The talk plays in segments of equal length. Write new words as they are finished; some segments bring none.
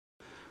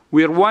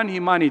We are one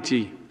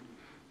humanity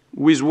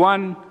with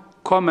one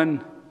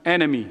common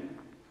enemy.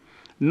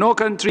 No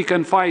country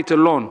can fight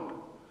alone.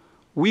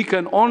 We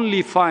can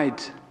only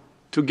fight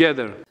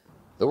together.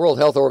 The World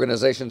Health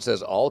Organization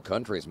says all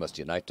countries must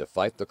unite to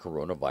fight the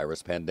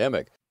coronavirus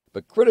pandemic.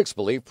 But critics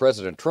believe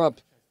President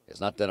Trump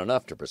has not done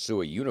enough to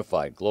pursue a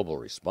unified global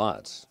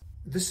response.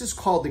 This is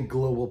called the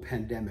global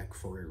pandemic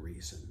for a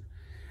reason.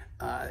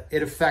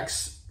 It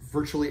affects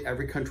virtually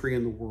every country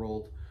in the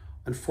world.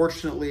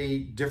 Unfortunately,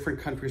 different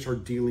countries are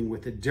dealing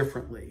with it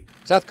differently.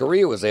 South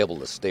Korea was able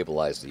to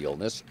stabilize the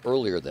illness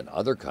earlier than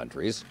other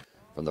countries.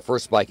 From the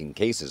first spike in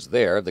cases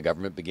there, the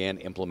government began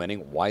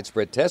implementing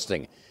widespread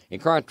testing, in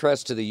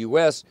contrast to the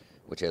U.S.,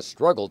 which has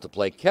struggled to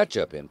play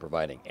catch-up in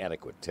providing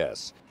adequate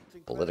tests.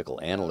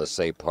 Political analysts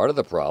say part of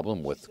the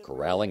problem with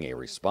corralling a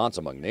response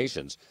among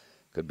nations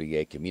could be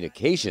a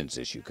communications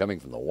issue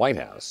coming from the White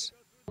House.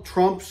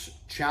 Trump's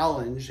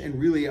challenge, and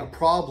really a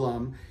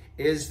problem,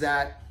 is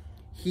that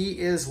he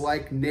is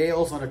like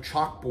nails on a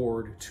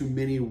chalkboard to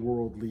many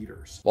world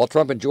leaders. While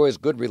Trump enjoys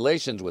good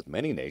relations with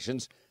many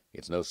nations,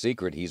 it's no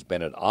secret he's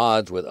been at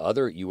odds with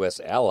other U.S.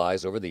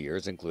 allies over the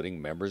years,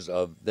 including members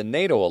of the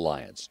NATO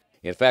alliance.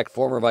 In fact,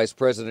 former Vice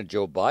President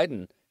Joe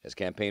Biden has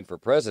campaigned for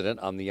president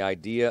on the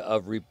idea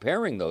of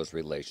repairing those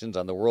relations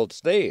on the world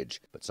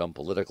stage. But some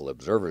political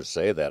observers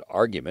say that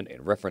argument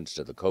in reference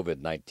to the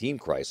COVID-19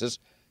 crisis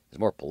is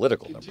more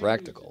political than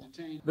practical.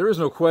 There is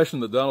no question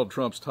that Donald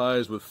Trump's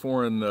ties with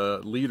foreign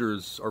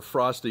leaders are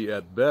frosty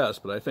at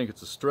best, but I think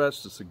it's a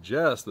stretch to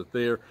suggest that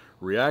their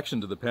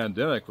reaction to the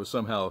pandemic was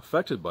somehow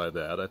affected by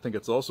that. I think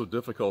it's also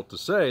difficult to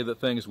say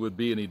that things would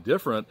be any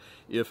different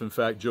if, in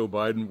fact, Joe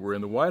Biden were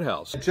in the White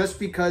House. Just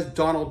because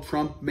Donald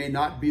Trump may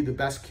not be the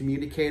best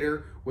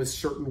communicator with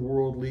certain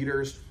world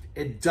leaders,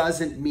 it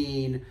doesn't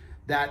mean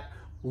that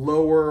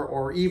lower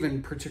or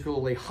even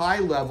particularly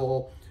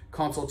high-level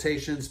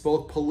consultations,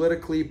 both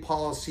politically,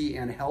 policy,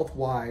 and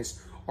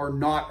health-wise, are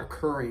not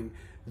occurring.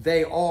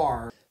 They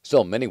are.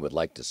 Still, many would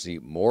like to see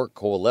more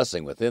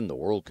coalescing within the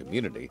world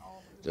community.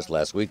 Just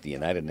last week, the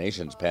United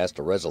Nations passed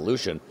a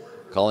resolution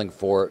calling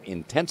for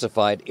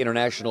intensified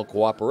international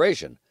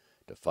cooperation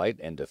to fight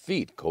and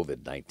defeat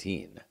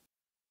COVID-19.